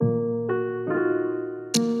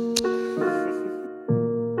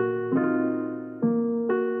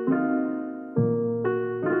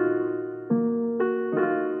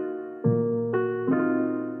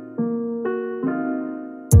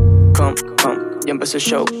ya empezó el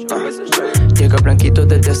show. Llega Blanquito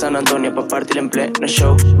desde San Antonio pa' partir en pleno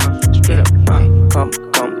show.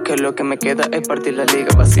 Que lo que me queda es partir la liga.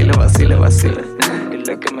 Vacile, vacile, vacile. Que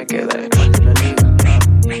lo que me queda es partir la liga.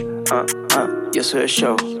 Yo soy el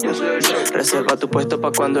show. Reserva tu puesto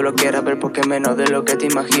pa' cuando lo quieras ver, porque menos de lo que te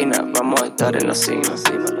imaginas vamos a estar en la cima.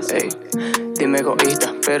 Ey, dime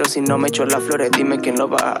egoísta, pero si no me echo las flores, dime quién lo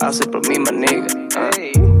va a hacer por mi maniga.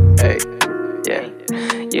 Ey, yeah,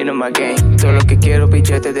 you know my game. Todo lo que quiero,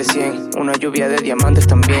 billetes de 100, una lluvia de diamantes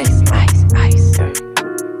también.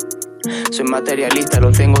 Soy materialista,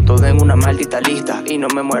 lo tengo todo en una maldita lista, y no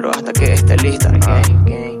me muero hasta que esté lista.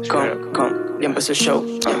 Ya empezó el show.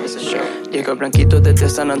 Llega Blanquito desde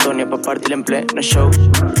San Antonio pa' partir en pleno show.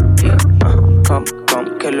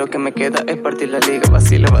 Que lo que me queda es partir la liga.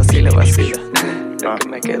 Vacila, vacila, vacila. Lo que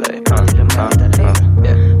me queda es partir la liga.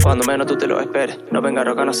 Cuando menos tú te lo esperes, no venga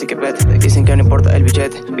rogando, así que vete. Dicen que no importa el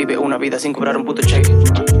billete, vive una vida sin cobrar un puto cheque.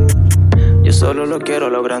 Yo solo lo quiero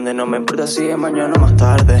lo grande, no me importa si es mañana o más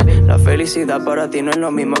tarde. La felicidad para ti no es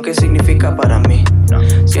lo mismo que significa para mí.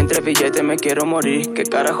 Si entre billetes me quiero morir, ¿qué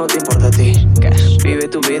carajo te importa a ti? Vive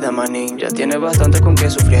tu vida, manín, ya tienes bastante con que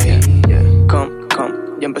sufrir ahí.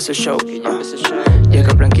 Ya empezó el show.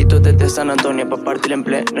 Llega Blanquito desde San Antonio pa' partir en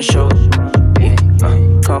pleno show.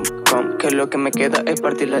 Que lo que me queda es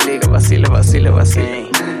partir la liga. Vacile, vacile, vacile.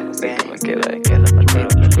 Lo que me queda es partir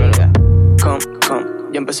la liga.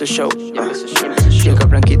 Ya empezó el show. Llega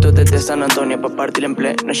Blanquito desde San Antonio pa' partir en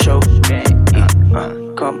pleno show.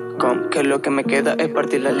 Que lo que me queda es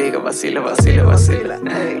partir la liga. Vacile, vacile, vacile.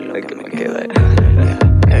 Lo que me queda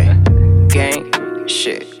es gang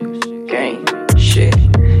shit, gang shit.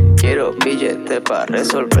 Quiero billetes pa'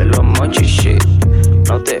 resolver los mochi shit.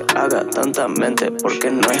 No te hagas tanta mente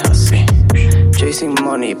porque no es así. Chasing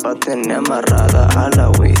money pa' tener amarrada a la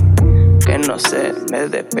weed. Que no se me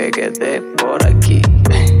despegue de por aquí.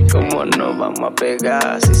 ¿Cómo no vamos a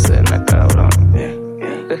pegar si suena cabrón?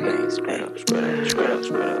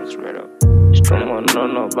 ¿Cómo no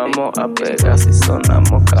nos vamos a pegar si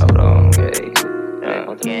sonamos cabrón?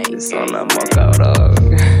 Si sonamos cabrón.